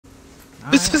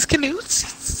This canoe.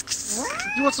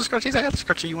 You want some scrunchies? I got the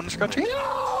scrunchie. You want a scrunchie?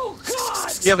 No,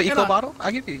 God! You have an eco bottle?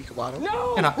 I'll give you an eco bottle.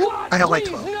 No! I have like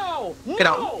 12. No! Get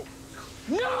out.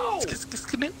 No!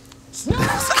 Canoe.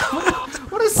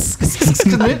 What is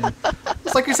canoe?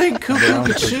 It's like you're saying cuckoo,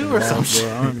 cachoo, or some shit.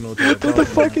 What the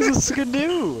fuck is a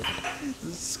canoe?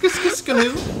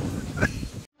 Canoe.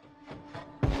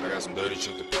 I got some dirty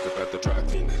shit to pick up at the dry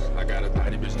cleaner. I got a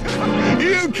tidy bitch.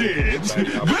 You kids,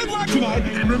 good luck tonight,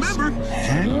 and remember,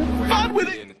 have fun with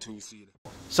it.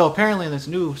 So apparently in this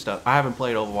new stuff, I haven't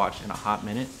played Overwatch in a hot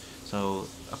minute. So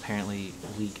apparently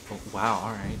wow,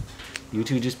 all right. You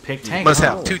two just pick tank. Must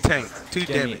have 2 tank, 2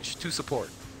 damage, 2 support.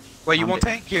 Wait, you want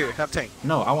tank? Here, have tank.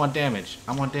 No, I want damage.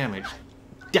 I want damage.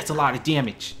 That's a lot of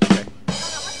damage. Okay.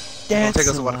 That's take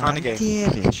us a while to find the game.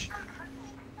 damage.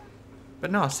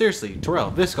 But no, seriously,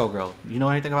 Terrell, Visco girl. You know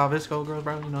anything about Visco girl,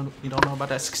 bro? You don't know about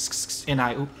that?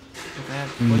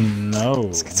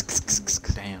 No.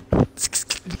 Damn.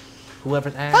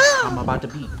 Whoever's ass, I'm about to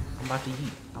beat. I'm about to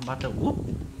eat. I'm about to whoop.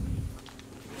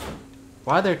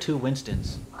 Why are there 2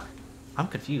 Winstons? I'm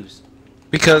confused.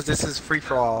 Because this is free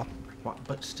for all.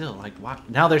 But still, like, why?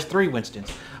 Now there's 3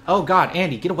 Winstons. Oh God,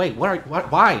 Andy, get away! Why?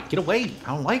 Get away!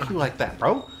 I don't like you like that,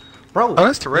 bro. Bro. Oh,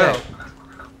 that's Terrell.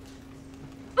 Yeah.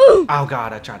 Oh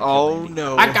God, I tried to. Oh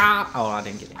no. I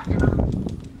didn't get it.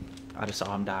 I just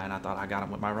saw him die, and I thought I got him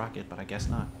with my rocket, but I guess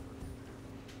not.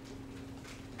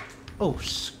 Oh,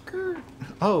 skirt.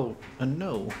 Oh,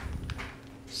 no,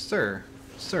 sir.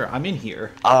 Sir, I'm in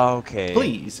here. Okay.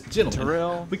 Please, gentlemen,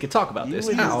 Terrell, we can talk about this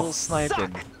you and now. little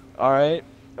sniping. Alright,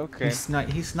 okay. He's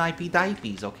snipey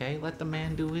dipies, okay? Let the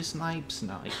man do his snipes.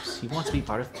 He wants to be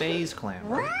part of FaZe Clan,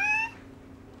 right?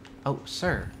 Oh,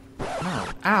 sir. No.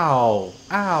 Ow.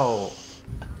 Ow.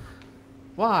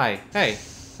 Why? Hey,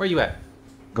 where you at?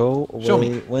 Go away, Show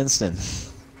me. Winston.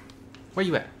 Where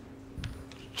you at?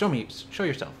 Show me. Show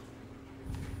yourself.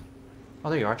 Oh,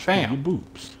 there you are. Bam. Your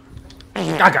boobs.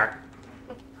 I got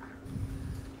it.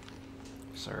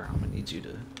 Sir, I'm gonna need you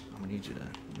to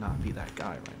not be that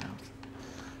guy right now.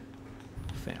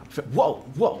 Fam. Whoa,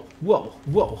 whoa, whoa,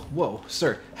 whoa, whoa,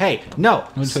 sir. Hey, no.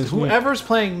 Whoever's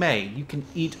playing May, you can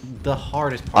eat the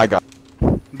hardest part. I got.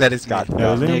 That is God.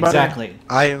 Exactly.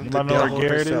 I am the know where devil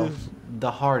Garrett herself. is?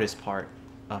 The hardest part.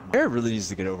 Garrett really needs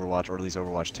to get Overwatch, or at least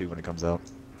Overwatch 2 when it comes out.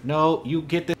 No, you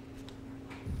get this.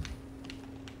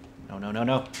 No, no, no,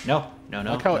 no, no, no,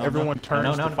 no. Look how no, everyone no, turns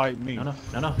no, to no, fight me. No, no,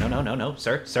 no, no, no, no, no, no,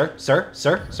 sir,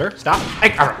 stop.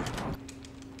 Hey,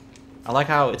 I like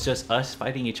how it's just us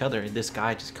fighting each other, and this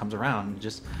guy just comes around and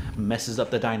just messes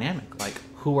up the dynamic. Like,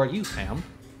 who are you, fam?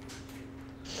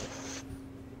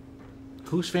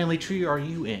 Whose family tree are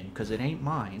you in? Because it ain't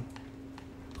mine.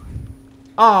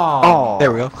 Oh,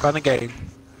 there we go. Found the game.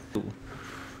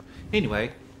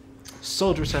 Anyway,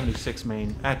 Soldier 76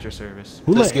 main at your service.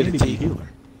 Who Let's let get Andy it, be T. healer?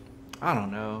 I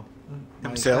don't know.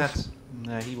 Himself?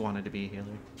 Nah, he wanted to be a healer.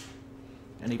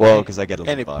 And he Well, picked, because I get a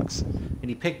loot box. and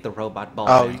he picked the robot ball.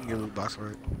 Oh, man. you can get a loot box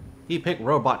for it. He picked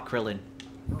Robot Krillin.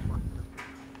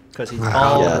 Because he's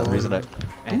Wow. all Yeah, the reason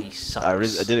and he sucks. I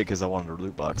did it because I wanted a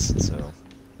loot box. So.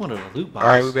 Wanted a loot box.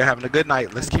 Alright, we've been having a good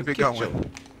night. Let's keep it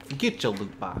going. Get your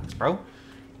loot box, bro.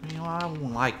 You know, I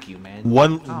don't like you, man.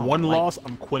 One I don't like loss,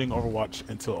 I'm quitting Overwatch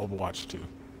until Overwatch 2.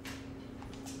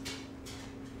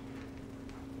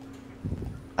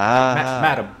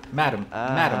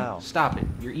 Madam, stop it.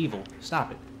 You're evil.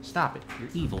 Stop it. You're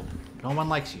evil. No one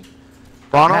likes you.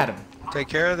 Ronald, Madam, take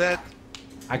care of that.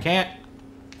 I can't.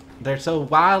 They're so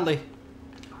wily.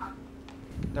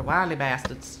 They're wily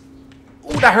bastards.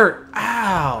 Ooh, that hurt.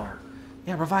 Ow.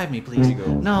 Yeah, revive me, please. Here you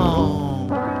go. No.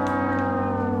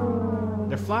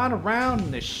 They're flying around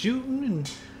and they're shooting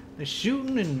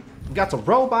and got a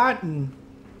robot and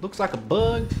looks like a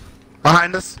bug.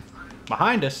 Behind us.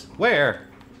 Behind us? Where?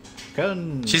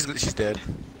 She's dead.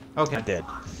 Okay. I'm dead.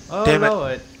 Oh, Damn it.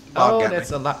 Lord. Bob Oh, got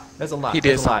that's me. a lot. That's a lot. He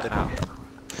did That's a lot. something. Ow.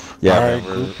 Yeah. Alright,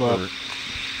 we're- group up. we're-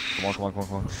 Come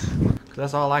on.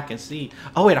 That's all I can see.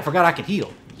 Oh wait, I forgot I can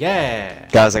heal. Yeah.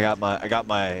 Guys, I got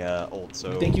my ult.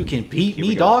 So. You think you can beat here me,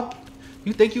 we go. dog?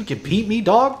 You think you can beat me,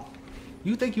 dog?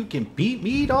 You think you can beat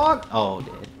me, dog? Oh,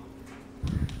 dead.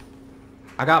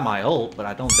 I got my ult, but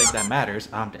I don't think that matters.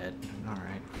 I'm dead.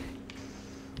 Alright.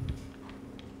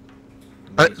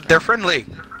 They're friendly.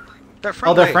 They're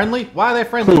friendly. Oh, they're friendly? Why are they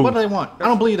friendly? Who? What do they want? I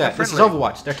don't believe that. This is friendly.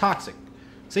 Overwatch. They're toxic.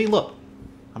 See, look.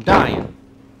 I'm dying.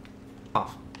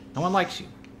 Off. No one likes you.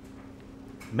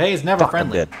 May is never Fuck, I'm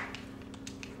friendly. dead.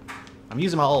 I'm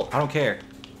using my ult. I don't care.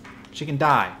 She can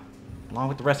die. Along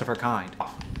with the rest of her kind.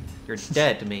 You're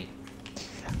dead to me.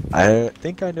 I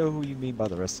think I know who you mean by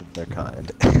the rest of their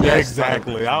kind. Yeah,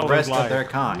 exactly. I The was rest like, of their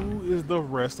kind. who is the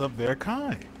rest of their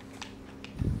kind?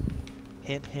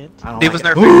 Hint, hint. I don't He like was it.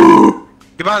 nerfed.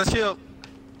 Get behind the shield.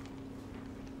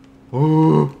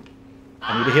 Ooh.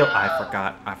 I need to heal. I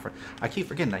forgot. I keep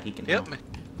forgetting that he can Help heal.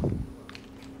 me.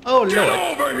 Oh Lord.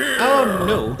 Oh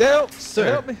no. Help. Sir.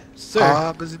 Help me. Sir.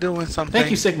 Bob is doing something.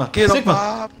 Thank you, Sigma. Get him, Sigma.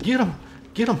 Bob. Get him.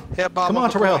 Get him. Help Bob Come on,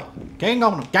 up the Terrell. point. Gang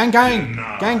on him. Gang, gang.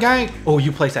 Gang, gang. Oh,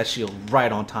 you placed that shield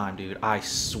right on time, dude. I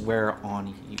swear on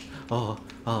you. Ow.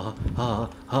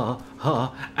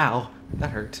 That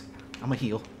hurt. I'm a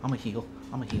heal. I'm a heal.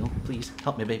 I'm a heal. Please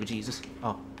help me, baby Jesus.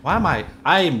 Oh, why am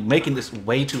I'm making this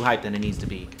way too hype than it needs to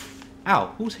be.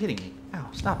 Ow. Who's hitting me? Ow.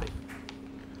 Stop it.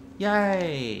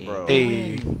 Yay. Bro.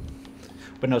 Hey.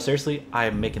 But no, seriously,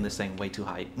 I'm making this thing way too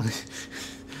hype.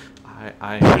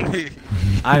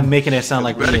 I'm making it sound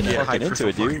like we in it. Fucking into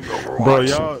it, dude. Bro,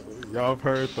 y'all have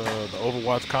heard the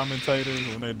Overwatch commentators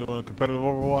when they're doing competitive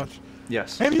Overwatch?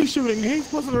 Yes. And he's shooting, he's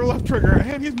pressing the left trigger,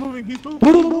 and he's moving,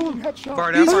 headshot.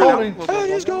 Far He's down, far holding. down.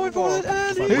 And he's going for it,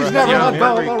 and Like, He's bro, never yeah, let go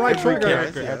of every- the right every trigger.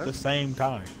 character Yeah. at the same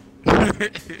time.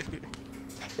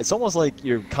 It's almost like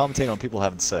you're commentating on people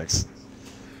having sex.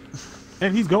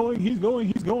 And he's going, she's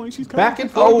coming. Back and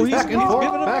forth. Oh, he's back and forth.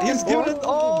 giving it, Back he's and giving forth. it,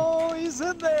 oh, he's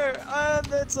in there, and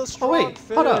it's a Oh strong wait,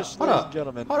 finish, hold up, ladies hold and up,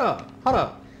 gentlemen. hold up, hold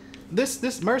up.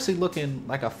 This Mercy looking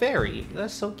like a fairy.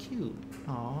 That's so cute.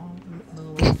 Aw,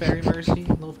 little fairy Mercy.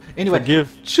 Anyway,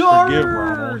 Forgive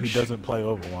Ronald, he doesn't play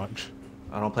Overwatch.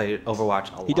 I don't play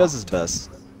Overwatch a lot. He does his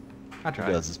best. I He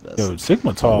try. does his best. Yo,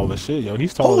 Sigma tall as shit, yo.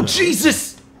 He's taller Oh than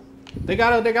Jesus! They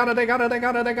got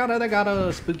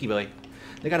a spooky boy.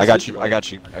 They got a I got spooky you, boy. I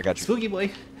got you, I got you. Spooky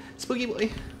boy. Spooky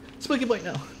boy. Spooky boy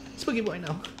no. Spooky boy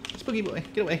no. Spooky boy,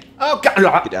 get away. Oh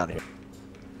God! Get down here.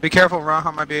 Be careful, Ron.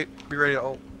 I might be ready to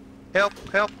ult. Help,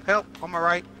 help, help. On my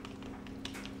right.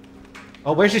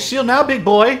 Oh, where's your shield now, big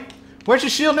boy? Where's your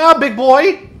shield now, big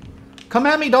boy? Come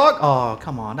at me, dog. Oh,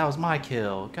 come on. That was my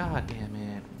kill. God damn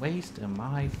it. Wasting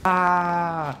my...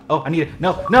 Ah. Oh, I need it.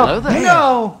 No, no, Hello there.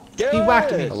 no. Get He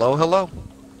whacked me. Hello, hello.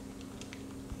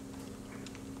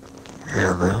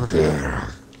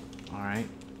 All right.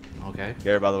 Okay.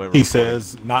 Gary, by the way, He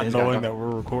says, not He's gotta knowing go. that we're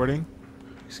recording.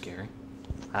 Scary.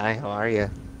 Hi, how are you?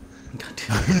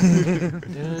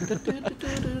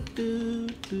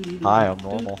 Hi, I'm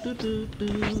normal.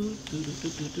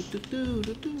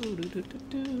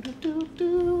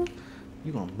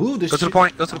 You gonna move this Go to the shit?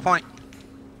 point. Go to the point.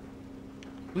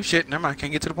 Oh shit! Never mind.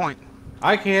 Can't get to the point.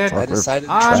 I can't. I decided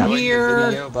to I'm join here. the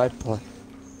video by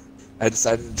I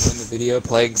decided to join the video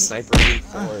playing Sniper Elite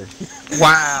 4.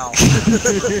 Wow.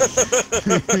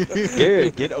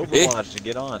 Gary, get Overwatch and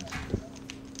get on.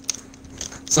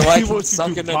 So I He can wants you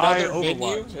suck to in buy another venue.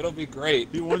 Overwatch. It'll be great.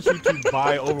 He wants you to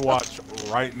buy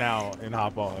Overwatch right now and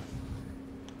hop on.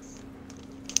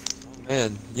 Oh,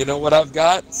 man, you know what I've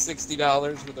got?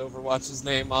 $60 with Overwatch's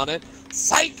name on it.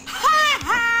 Psych!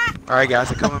 All right,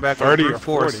 guys. I'm coming back. 30 with or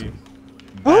force. 40.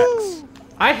 Max.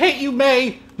 I hate you,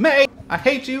 May. May. I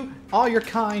hate you. All your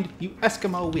kind. You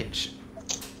Eskimo witch.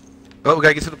 Oh, we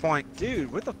gotta get to the point.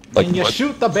 Dude, what the... Like And you what?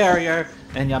 shoot the barrier,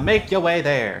 and you make your way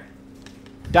there.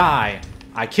 Die.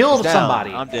 I killed Down.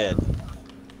 somebody. I'm dead.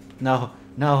 No,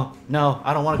 no, no.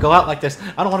 I don't want to go out like this.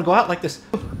 I don't want to go out like this.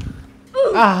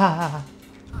 Ah.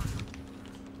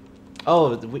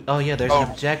 Oh, oh yeah, there's an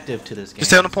objective to this game.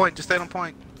 Just stay on the point. Just stay on the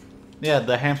point. Yeah,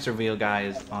 the hamster wheel guy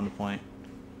is on the point.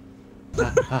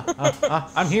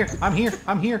 I'm here. I'm here.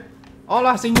 I'm here.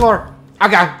 Hola, senor.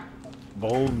 Okay.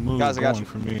 Bold move Guys, I got going you.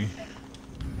 for me.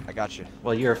 I got you.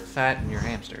 Well, you're fat and you're a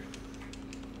hamster.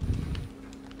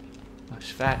 A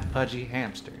fat, pudgy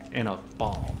hamster in a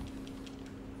ball.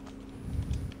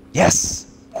 Yes!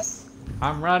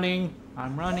 I'm running.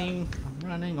 I'm running. I'm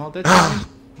running all the time.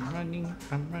 I'm running.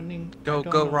 I'm running. Go, I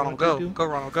don't go, know Ronald. what to Go, do. go,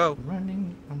 Ronald. Go. I'm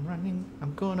running. I'm running.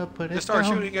 I'm gonna put it Just start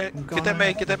down. shooting it. I'm Get that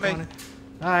May. Get that I'm May. gonna-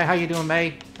 Hi, how you doing,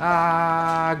 May?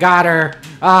 Ah, got her.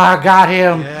 Ah, got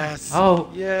him. Yes. Oh,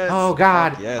 Yes. oh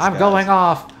God. Yes, I'm guys. going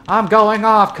off. I'm going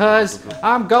off, cuz.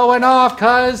 I'm going off,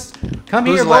 cuz. Come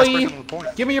Who's here, the last boy. person on the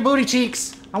point? Give me your booty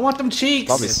cheeks. I want them cheeks.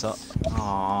 Probably some.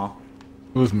 Aw.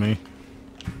 Who's me?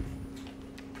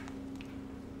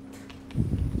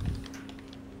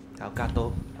 El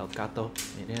gato,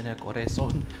 en el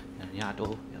corazón, el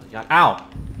gato, el gato. Ow!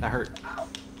 That hurt.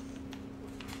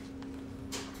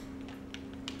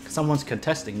 Someone's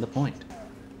contesting the point.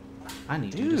 I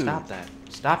need you to Dude. stop that.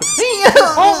 Stop it.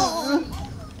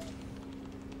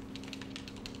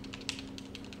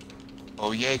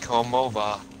 Oh, yay, come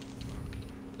over.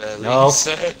 No.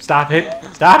 Stop it.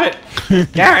 Stop it.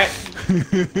 Garrett.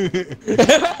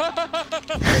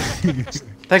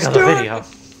 Think of the video.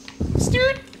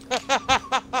 Stuart.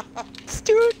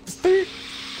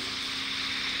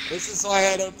 This is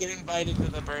why I don't get invited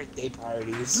to the birthday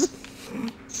parties.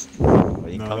 Well,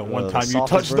 you No, come that to one the time you softest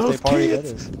touch birthday those party that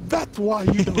kids, is. that's why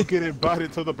you don't get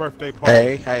invited to the birthday party.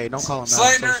 Hey, hey, don't call him out on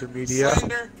Slander, social media.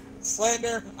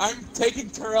 slander. I'm taking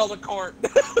Terrell to court.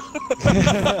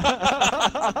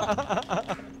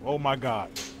 Oh my God,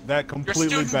 that completely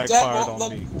student debt backfired won't on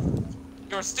look- me.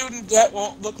 Your student debt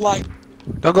won't look like.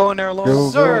 Don't go in there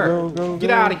alone. Sir, get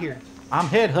out of here. I'm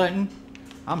headhunting.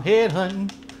 I'm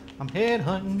headhunting. I'm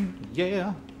headhunting.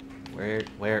 Yeah. Where?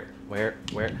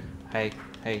 Hey,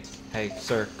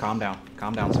 sir, calm down.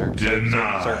 Calm down, sir.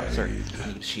 Sir. I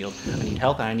need a shield. I need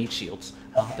health and I need shields.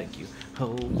 Oh, thank you.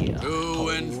 Oh, yeah. To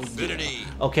infinity.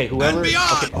 Yeah. Okay, whoever. And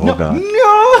beyond. Okay. Oh, No. God.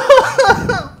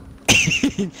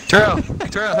 No!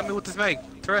 Terrell, help me with this mag.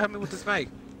 Terrell, help me with this mag.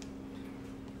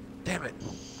 Damn it.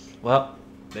 Well,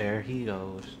 there he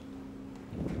goes.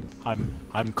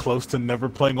 I'm close to never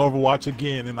playing Overwatch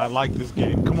again, and I like this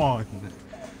game. Come on.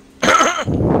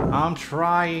 I'm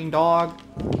trying, dog.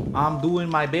 I'm doing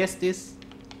my bestest.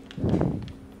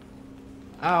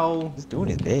 Ow. He's doing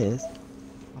his best.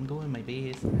 I'm doing my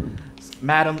best.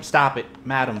 Madam, stop it.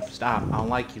 Madam, stop. I don't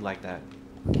like you like that.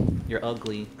 You're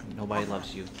ugly. Nobody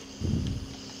loves you.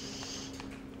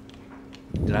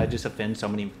 Did I just offend so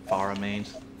many Farah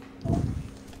mains?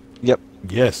 Yep.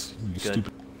 Yes, you Good.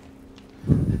 stupid.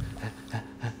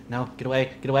 No, get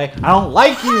away, get away. I don't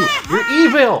like you. You're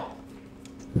evil.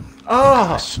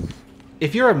 Oh.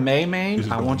 If you're a Mei main, This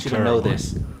is I gonna want be you to know terrible.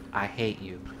 this. I hate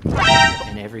you.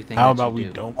 And everything How that about you we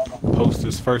do. don't post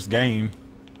this first game?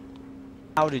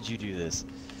 How did you do this?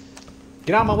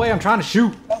 Get out of my way, I'm trying to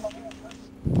shoot.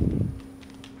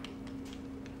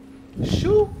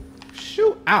 Shoot.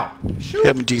 Shoot. Ow. Shoot.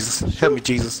 Help me, Jesus. Help me,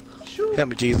 Jesus. Shoot. Help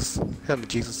me, Jesus. Help me,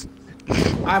 Jesus.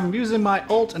 I'm using my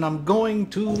ult and I'm going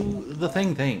to the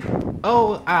thing.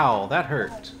 Oh, ow, that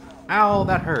hurt. Ow,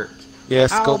 that hurt.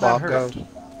 Yes, Ow, go, that Bob, go. hurt.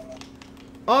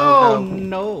 Oh, Oh,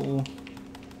 no.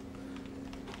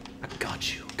 I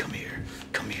got you. Come here.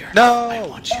 Come here. No. I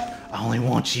want you. I only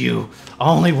want you. I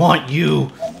only want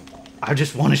you. I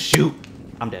just want to shoot.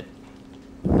 I'm dead.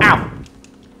 Ow.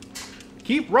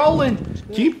 Keep rolling.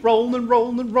 Keep rolling.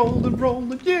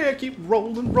 Yeah, keep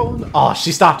rolling. Oh,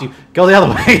 she stopped you. Go the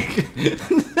other way.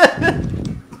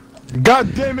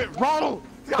 God damn it, Ronald!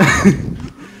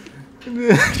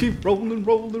 Keep rolling.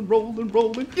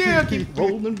 Yeah, keep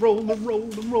rolling.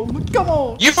 Come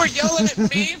on. You were yelling at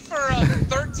me for a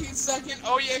 13-second.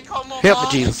 Oh yeah, come on. Help me,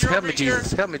 Mom, Jesus. and you're Help me, over here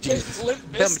Jesus. Help me, Jesus. Limp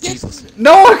Help me, Bizkit? Jesus.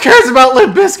 No one cares about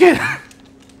Limp Bizkit.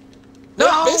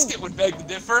 Limp Bizkit would beg to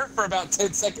differ for about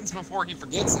 10 seconds before he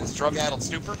forgets his drug-addled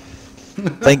stupor.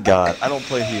 Thank God. I don't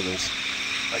play healers.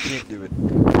 I can't do it.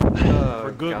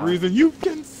 For good reason, you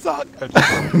can suck.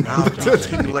 I'm just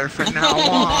healer from now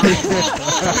on.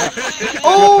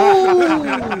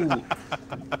 Oh!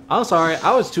 I'm sorry.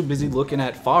 I was too busy looking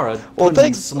at Farah. Well, putting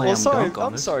thanks. Slam Well, sorry. dunk on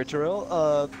I'm us. sorry,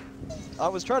 Terrell. I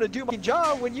was trying to do my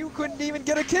job when you couldn't even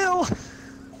get a kill.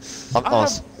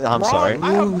 I'm sorry.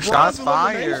 I have bronze shots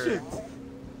fired. eliminations.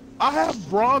 I have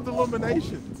bronze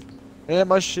eliminations. And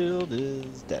my shield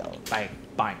is down. Bang.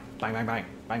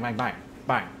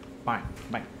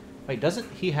 Wait,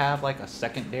 doesn't he have like a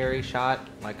secondary shot?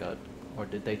 Or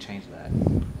did they change that?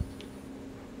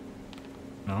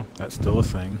 No, that's still a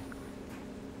thing.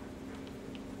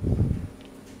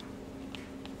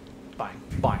 Bang.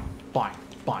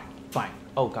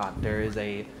 Oh god, there's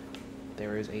a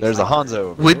There's a sniper. Hanzo.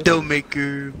 over here.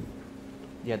 Widowmaker.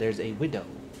 Yeah, there's a widow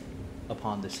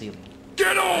upon the ceiling.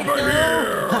 Get over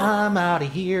here! I'm out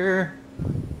of here.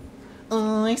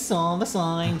 I saw the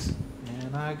signs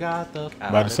and I got the.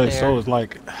 About to say, so is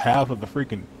like half of the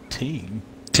freaking team.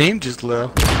 Team just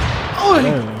left. Oh,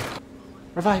 Yeah.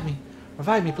 revive me,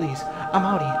 please. I'm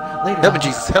outie. Later. Help me, guys.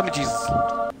 Jesus. Help me, Jesus.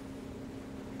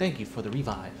 Thank you for the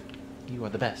revive. You are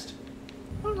the best.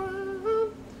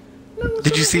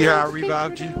 Did you see how I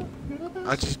revived you?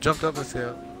 I just jumped up and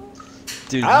said,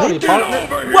 Dude, Howdy, Nick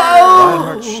partner.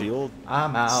 Reinhardt's shield.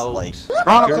 I'm is out. like,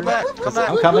 Ronald, come back. Come back.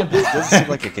 I'm coming. It doesn't seem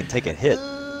like it can take a hit.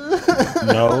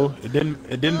 No, it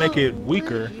didn't make it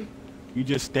weaker. You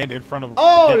just stand in front of.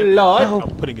 Oh, the Lord.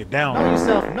 I'm putting it down. Know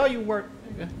yourself. No, you weren't.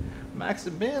 Max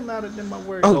and Ben louder than my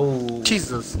words. Oh,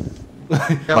 Jesus.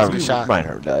 That was a good shot.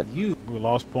 Reinhardt died. You. We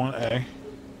lost point A.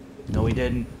 No, we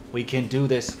didn't. We can do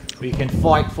this. We can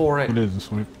fight for it. What is this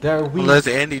sweep? There we. Unless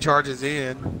Andy charges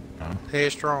in. No.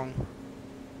 Headstrong.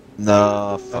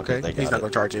 No, fuck Okay, it, they he's got not it.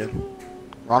 gonna charge in.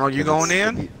 Ronald, you going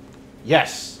in?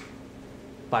 Yes.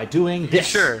 By doing You this.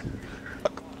 sure?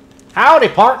 Howdy,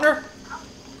 partner.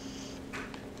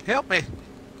 Help me.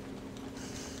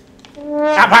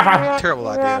 I Terrible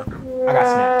idea. got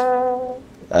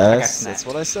snapped. That's snapped.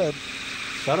 what I said.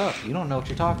 Shut up. You don't know what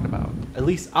you're talking about. At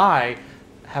least I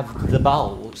have the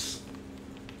balls.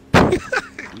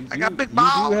 I got big You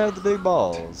balls. do have the big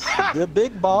balls. The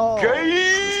big balls.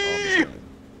 The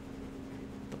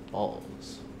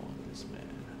balls on this man.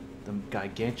 The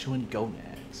gargantuan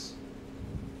gonads.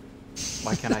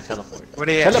 Why can't I teleport? Where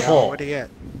they at? Teleport. Where they at?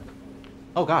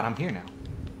 Oh god, I'm here now.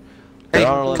 Hey, They're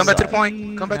on the come back to the side.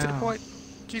 point. Come back to the Now. point.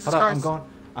 Jesus Hold up, Christ.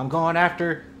 I'm going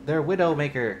after their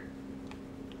Widowmaker.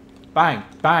 Bang,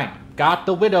 bang. Got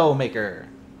the Widowmaker.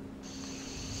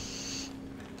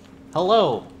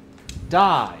 Hello.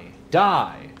 Die,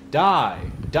 die, die,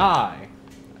 die.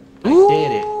 I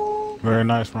did it. Very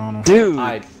nice, Ronald. Dude,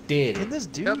 I did can it. this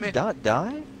Help dude me. not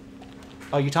die?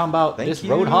 Oh, you talking about Thank this you.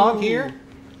 Roadhog here?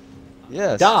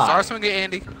 Yes. Die. Sorry, swing it,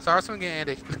 Andy. Sorry, swing it,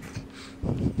 Andy.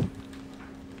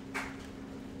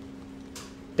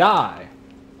 Die.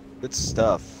 Good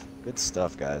stuff. Good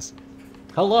stuff, guys.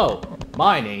 Hello.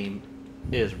 My name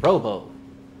is Robo.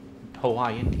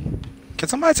 Hawaiian Tea. Can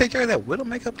somebody take care of that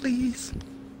Widowmaker, please?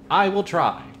 I will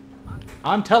try.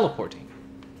 I'm teleporting.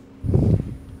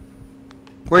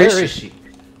 Where Where is she?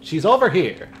 She's over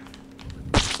here.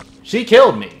 She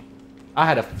killed me. I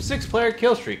had a 6-player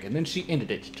kill streak, and then she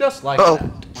ended it just like Oh.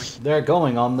 that. They're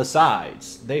going on the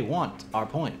sides. They want our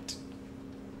point.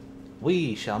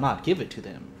 We shall not give it to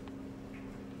them.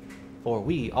 For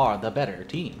we are the better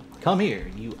team. Come here,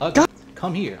 you ugly.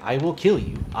 Come here, I will kill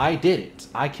you. I did it.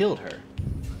 I killed her.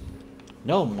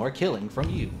 No more killing from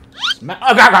you.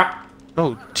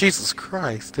 Oh, Jesus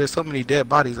Christ. There's so many dead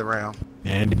bodies around.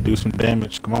 Andy, do some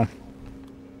damage. Come on.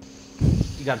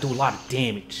 You gotta do a lot of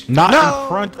damage. Not No! in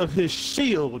front of his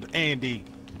shield, Andy.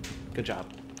 Good job.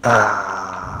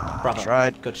 Ah. Bravo.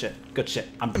 Tried. Good shit. Good shit.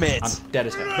 I'm Damn it. dead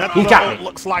as hell. That's He what got ult me.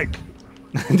 looks like.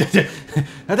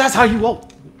 That's how you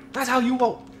ult. That's how you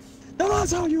ult. No,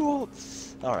 that's how you ult.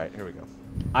 All right, here we go.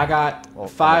 I got Well,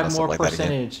 5 mess up more like that again.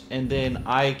 percentage, and then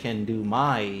I can do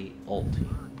my ult.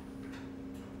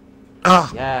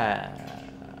 Ah. Yeah.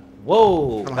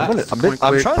 Whoa. Come on, That's- get to the I'm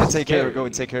point trying quick. to take care Scary. go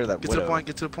and take care of that Get to the widow. point.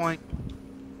 Get to the point.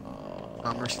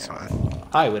 Oh, Mercy's fine.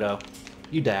 Hi, Widow.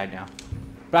 You died now.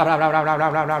 Blah, blah, blah, blah, blah, blah,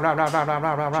 blah, blah, blah, blah, blah,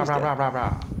 blah, blah, blah, blah, blah, blah,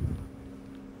 blah.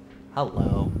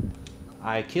 Hello.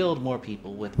 I killed more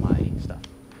people with my stuff.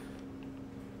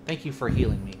 Thank you for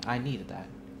healing me. I needed that.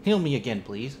 Heal me again,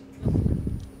 please.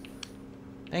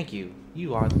 Thank you.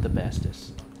 You are the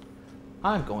bestest.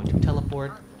 I'm going to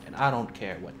teleport, and I don't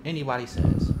care what anybody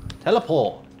says.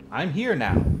 Teleport. I'm here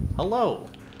now. Hello.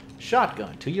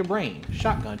 Shotgun to your brain.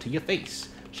 Shotgun to your face.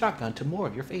 Shotgun to more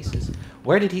of your faces.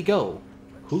 Where did he go?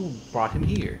 Who brought him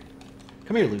here?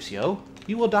 Come here, Lucio.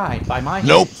 You will die by my hands.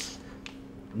 Nope.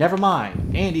 Never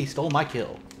mind. Andy stole my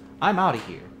kill. I'm out of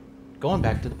here. Going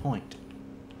back to the point.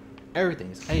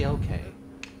 Everything's a-okay.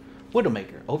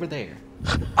 Widowmaker, over there.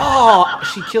 Oh,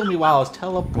 she killed me while I was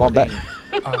teleporting. Come on back.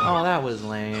 Oh, that was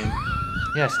lame.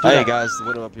 Yes, do Hey that. guys, the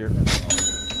widow up here.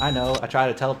 I know. I tried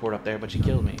to teleport up there, but she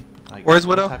killed me. Like, Where's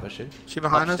what Widow? type of shit? She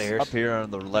behind Upstairs. Up here on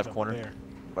the left Up corner, there.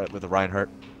 right with the Reinhardt.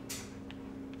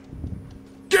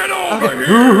 Get over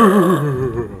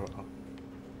here!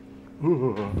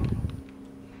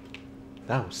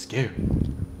 That was scary.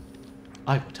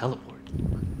 I will teleport.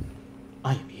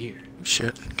 I am here. us.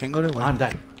 Shit. Can't go that way. I'm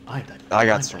that. I'm that. I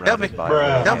got I'm surrounded me. by.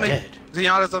 that. Help I'm me. dead.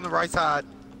 Zenyatta's on the right side.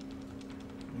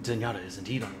 Zenyatta is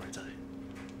indeed on the right side.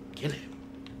 Kill him.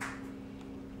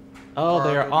 Oh, Or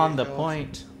they're maybe on the those-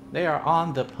 point. They are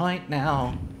on the point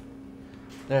now.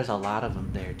 There's a lot of them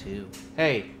there too.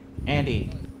 Hey,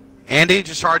 Andy. Andy,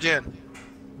 just charge in.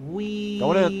 We.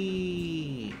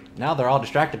 Going Now they're all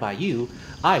distracted by you.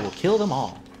 I will kill them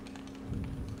all.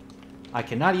 I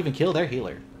cannot even kill their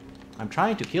healer. I'm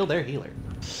trying to kill their healer.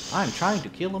 I'm trying to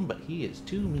kill him, but he is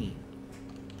too mean.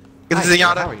 Get Hi, the sir, how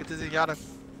are Zenyatta. you? Get the Zenyatta.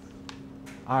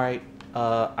 Alright,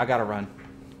 I gotta run.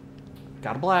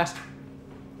 Gotta blast.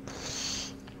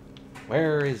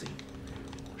 Where is he?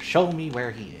 Show me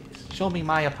where he is. Show me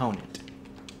my opponent.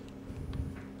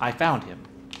 I found him.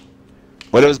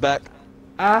 Widow's back.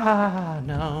 Ah,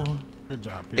 no. Good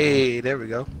job, people. Hey, there we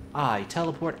go. I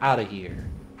teleport out of here.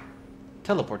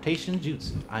 Teleportation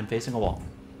jutsu. I'm facing a wall.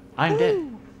 I'm dead.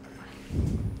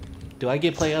 Do I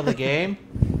get play of the game?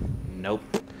 Nope.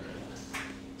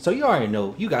 So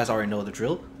you guys already know the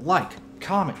drill. Like,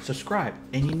 comment, subscribe,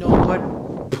 and you know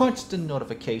what? Punch the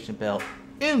notification bell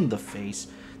in the face.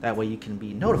 That way you can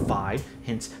be notified,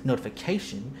 hence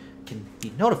notification can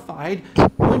be notified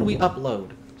when we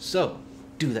upload. So,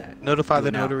 do that. Notify Do the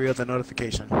it now. notary of the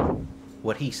notification.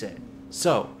 What he said.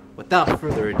 So, without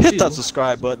further ado, Hit that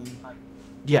subscribe button.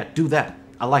 yeah, do that.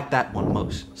 I like that one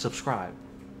most. Subscribe.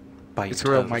 By It's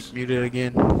your real toes. Mike muted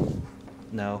again.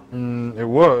 No. It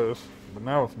was. But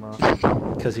now it's not.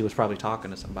 Because he was probably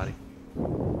talking to somebody.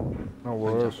 No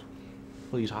worries.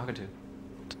 Who are you talking to?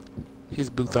 He's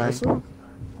Boothang.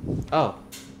 Oh,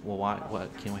 well, why?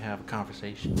 What? Can we have a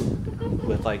conversation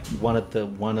with like one of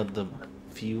the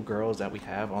few girls that we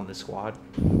have on this squad?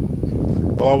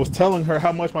 Well, I was telling her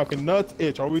how much my nuts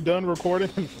itch. Are we done recording?